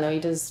 I don't know. He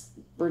does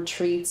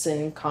retreats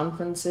and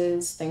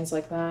conferences, things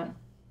like that.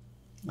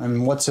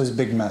 And what's his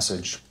big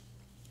message?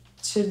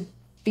 To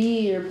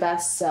be your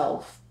best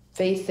self.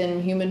 Faith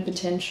in human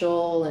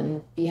potential,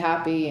 and be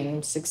happy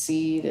and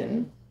succeed,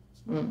 and...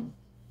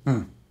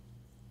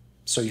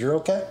 So you're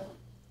okay?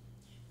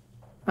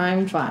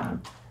 I'm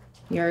fine.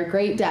 You're a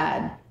great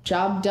dad.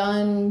 Job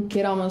done,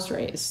 kid almost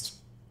raised.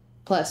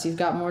 Plus, you've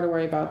got more to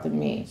worry about than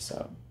me,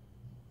 so...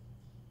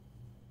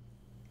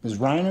 Is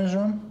Ryan in his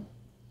room?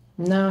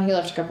 No, he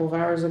left a couple of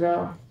hours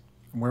ago.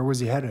 Where was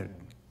he headed?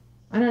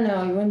 I don't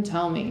know, he wouldn't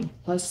tell me.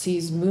 Plus,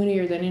 he's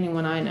moodier than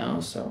anyone I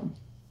know, so...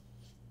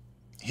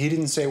 He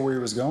didn't say where he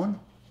was going?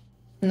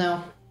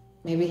 No.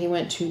 Maybe he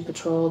went to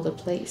patrol the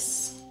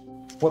place.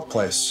 What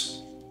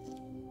place?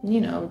 You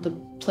know, the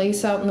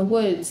place out in the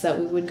woods that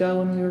we would go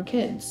when we were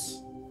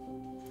kids.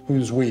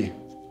 Who's we?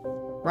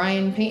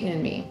 Ryan, Peyton,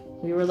 and me.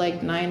 We were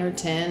like 9 or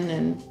 10,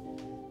 and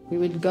we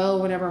would go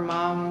whenever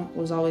Mom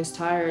was always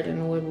tired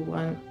and would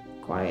want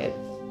quiet.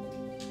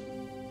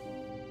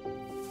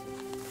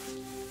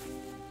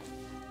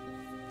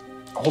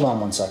 Hold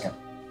on 1 second.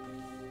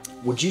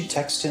 Would you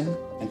text him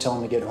and tell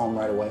him to get home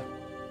right away?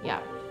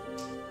 Yeah.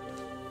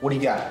 What do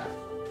you got?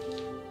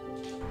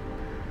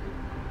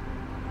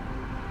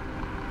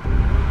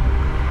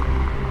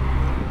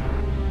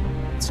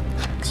 What's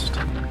next?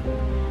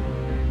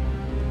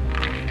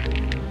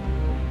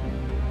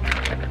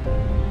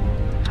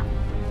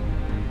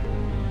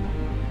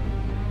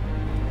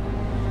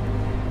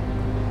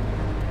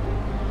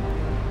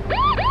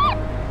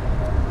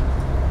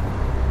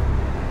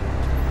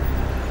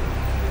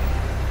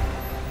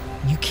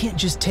 You can't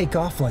just take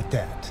off like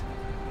that.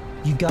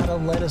 You gotta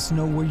let us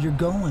know where you're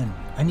going.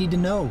 I need to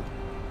know.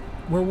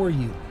 Where were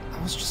you?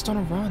 I was just on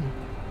a run.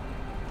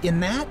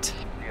 In that?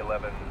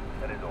 D11,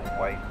 that is a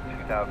white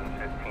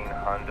 2015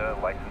 Honda,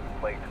 license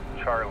plate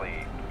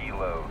Charlie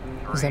Kilo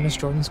 3. Is that Miss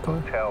Jordan's car?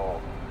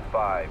 Hotel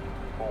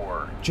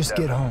 547. Just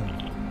get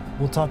home.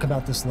 We'll talk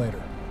about this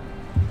later.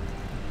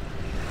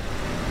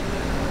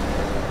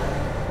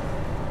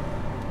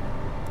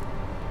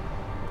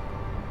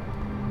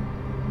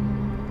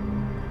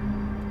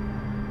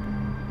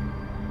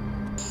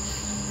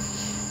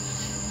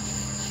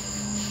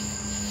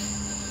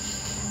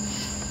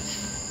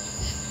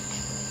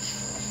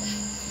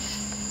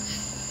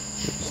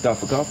 Stop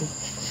for coffee?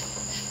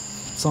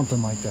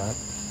 Something like that.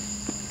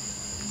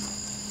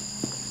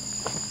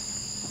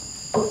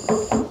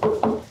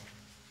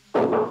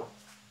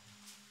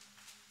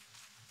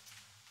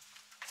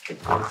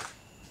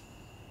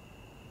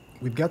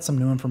 We've got some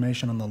new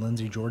information on the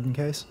Lindsay Jordan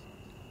case.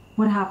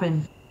 What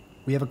happened?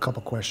 We have a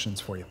couple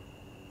questions for you.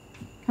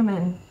 Come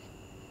in.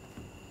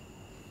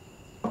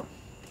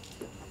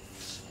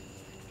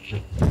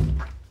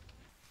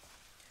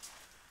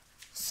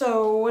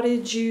 So, what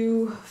did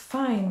you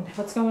find?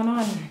 What's going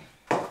on?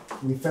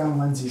 We found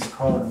Lindsay's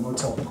car in a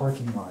motel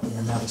parking lot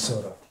near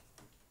Navasota.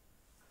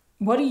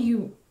 What do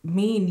you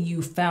mean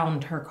you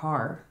found her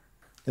car?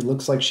 It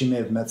looks like she may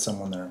have met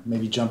someone there,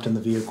 maybe jumped in the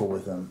vehicle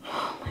with them.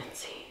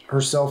 Lindsay. Her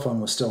cell phone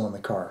was still in the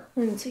car.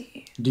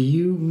 Lindsay. Do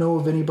you know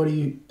of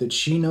anybody that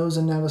she knows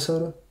in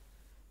Navasota?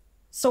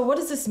 So what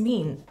does this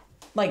mean?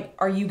 Like,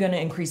 are you gonna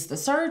increase the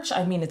search?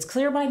 I mean, it's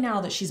clear by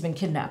now that she's been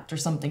kidnapped or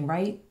something,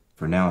 right?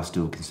 For now, it's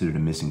still considered a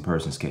missing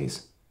persons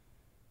case.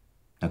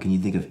 Now, can you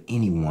think of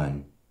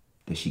anyone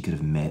that she could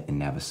have met in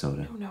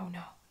Navasota?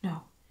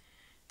 No.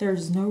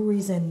 There's no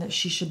reason that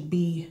she should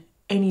be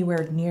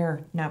anywhere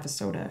near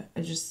Navasota.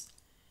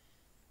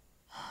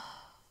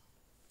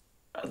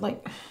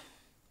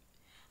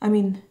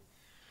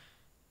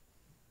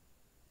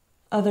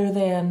 Other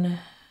than...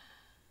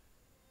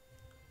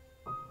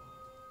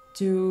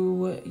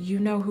 Do you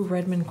know who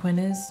Redmond Quinn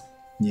is?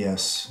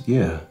 Yes.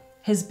 Yeah.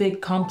 His big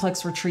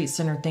complex retreat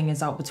center thing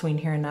is out between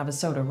here and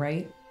Navasota,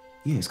 right?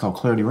 Yeah, it's called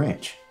Clarity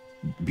Ranch.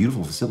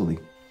 Beautiful facility.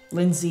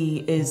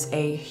 Lindsay is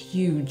a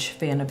huge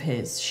fan of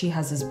his. She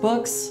has his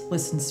books,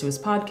 listens to his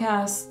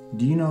podcasts.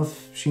 Do you know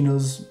if she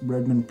knows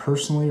Redmond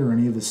personally or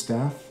any of his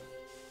staff?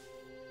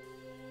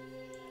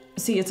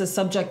 See, it's a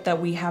subject that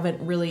we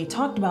haven't really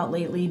talked about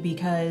lately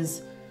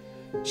because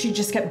she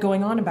just kept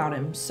going on about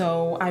him.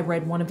 So I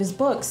read one of his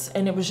books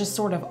and it was just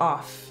sort of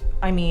off.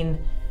 I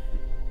mean,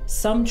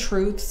 some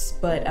truths,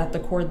 but at the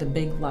core, the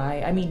big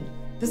lie. I mean,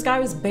 This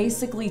guy was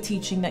basically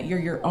teaching that you're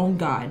your own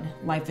God.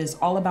 Life is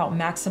all about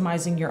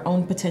maximizing your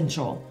own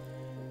potential.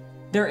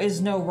 There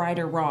is no right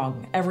or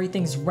wrong.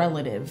 Everything's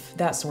relative,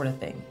 that sort of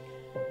thing.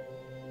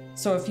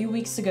 So a few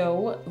weeks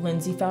ago,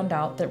 Lindsay found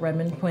out that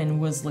Redmond Quinn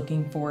was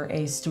looking for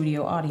a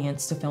studio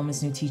audience to film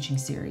his new teaching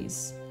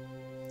series.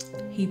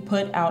 He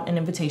put out an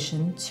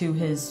invitation to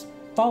his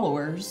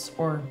followers,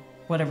 or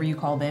whatever you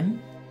call them.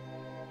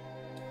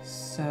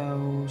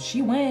 So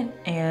she went,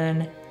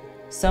 and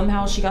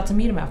somehow she got to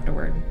meet him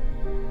afterward.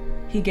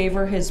 He gave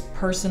her his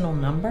personal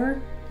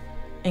number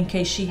in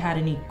case she had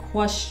any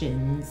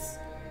questions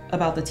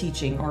about the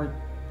teaching, or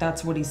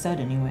that's what he said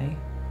anyway.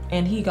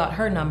 And he got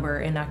her number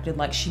and acted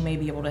like she may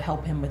be able to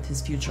help him with his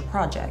future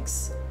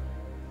projects.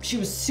 She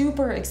was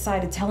super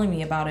excited telling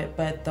me about it,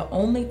 but the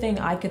only thing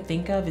I could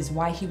think of is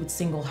why he would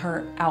single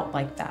her out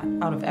like that,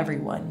 out of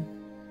everyone.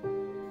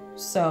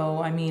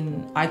 So, I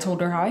mean, I told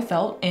her how I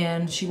felt,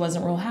 and she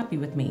wasn't real happy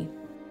with me.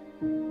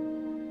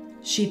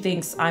 She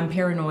thinks I'm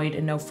paranoid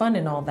and no fun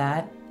and all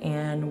that,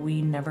 and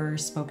we never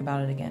spoke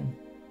about it again.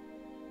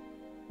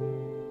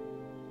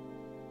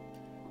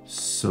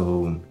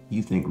 So,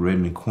 you think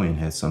Redmond Quinn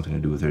had something to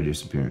do with her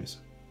disappearance?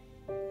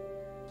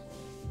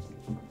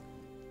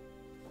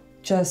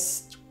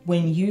 Just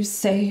when you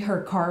say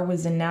her car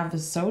was in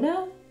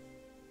Navasota,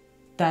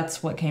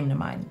 that's what came to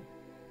mind.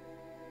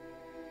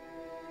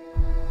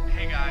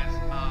 Hey guys,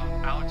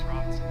 Alex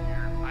Robinson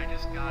here. I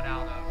just got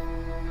out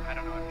of, I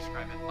don't know how to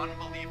describe it,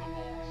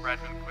 unbelievable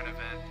Redmond Quinn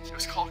event. It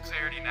was called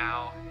Clarity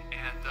Now, and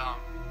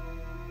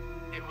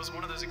it was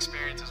one of those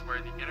experiences where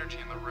the energy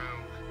in the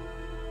room.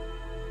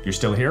 You're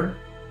still here?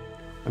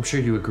 I'm sure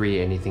you agree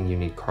anything you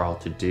need Carl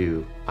to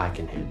do, I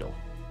can handle.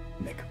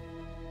 Nick,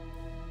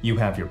 you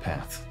have your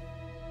path.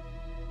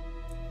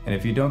 And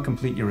if you don't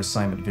complete your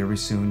assignment very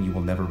soon, you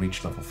will never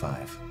reach level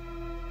 5.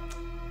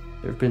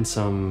 There have been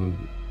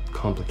some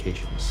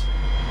complications.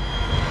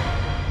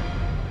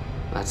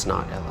 That's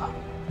not Ella.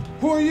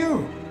 Who are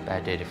you?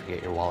 Bad day to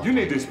forget your wallet. You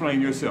need to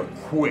explain yourself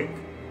quick.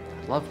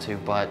 I'd love to,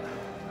 but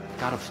I've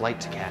got a flight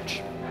to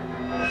catch.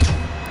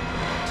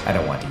 I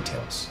don't want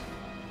details.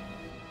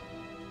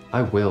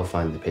 I will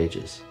find the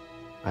pages.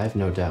 I have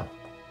no doubt.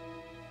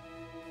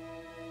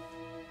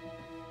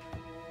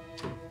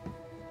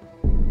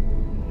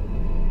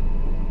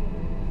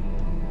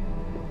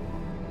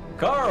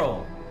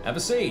 Carl, have a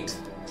seat.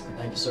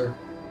 Thank you, sir.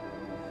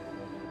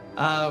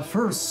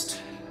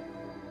 First,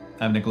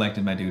 I've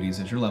neglected my duties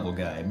as your level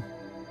guide.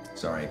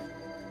 Sorry.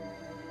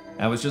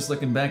 I was just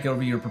looking back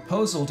over your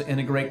proposal to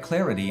integrate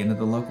Clarity into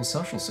the local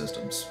social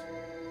systems.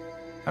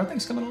 How are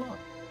things coming along?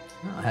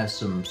 I have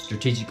some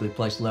strategically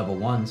placed level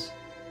 1s.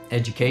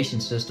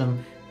 Education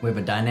system, we have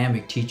a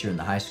dynamic teacher in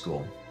the high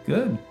school.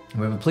 Good.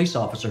 We have a police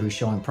officer who's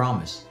showing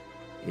promise.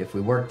 If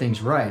we work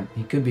things right,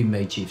 he could be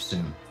made chief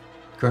soon.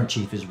 Current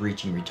chief is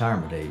reaching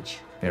retirement age.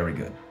 Very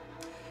good.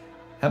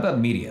 How about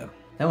media?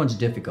 That one's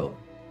difficult.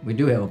 We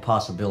do have a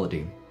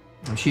possibility.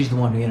 She's the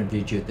one who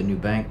interviewed you at the new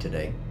bank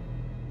today.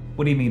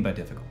 What do you mean by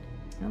difficult?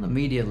 Well, the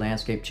media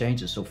landscape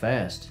changes so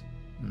fast,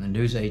 and the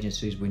news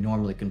agencies we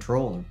normally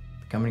control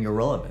are becoming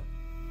irrelevant.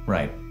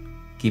 Right.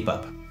 Keep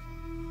up.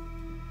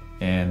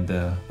 And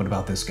what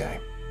about this guy?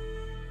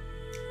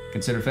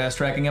 Consider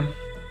fast-tracking him?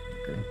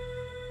 Okay.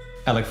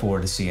 I look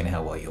forward to seeing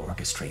how well you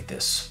orchestrate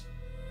this.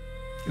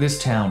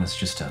 This town is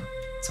just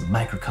it's a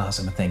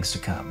microcosm of things to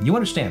come. You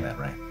understand that,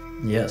 right?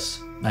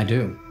 Yes, I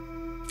do.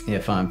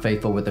 If I'm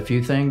faithful with a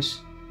few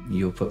things,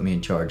 you'll put me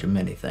in charge of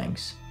many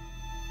things.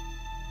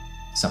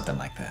 Something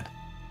like that.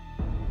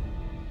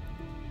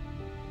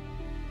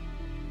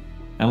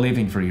 I'm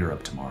leaving for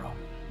Europe tomorrow.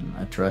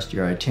 I trust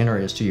your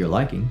itinerary is to your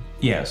liking.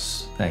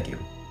 Yes, thank you.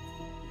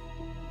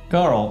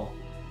 Carl,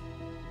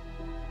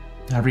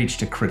 I've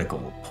reached a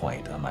critical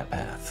point on my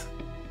path.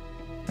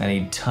 I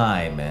need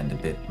time and a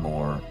bit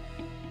more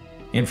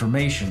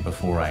information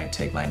before I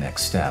take my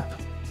next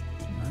step.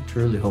 I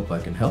truly hope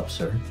I can help,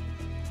 sir.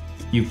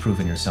 You've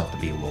proven yourself to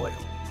be loyal,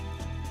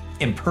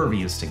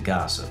 impervious to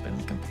gossip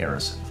and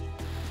comparison.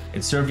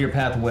 It served your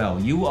path well.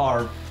 You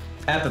are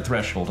at the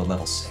threshold of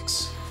level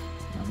 6.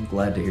 I'm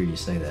glad to hear you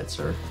say that,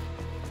 sir.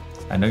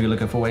 I know you're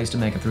looking for ways to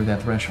make it through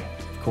that threshold.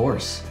 Of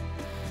course.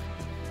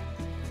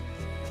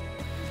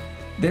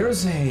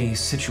 There's a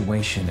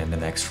situation in the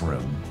next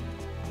room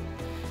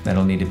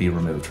that'll need to be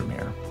removed from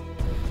here.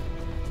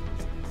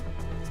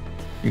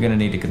 You're gonna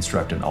need to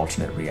construct an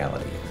alternate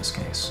reality in this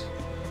case.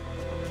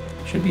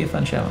 Should be a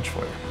fun challenge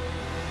for you.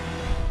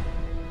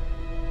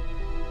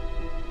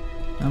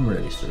 I'm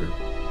ready, sir.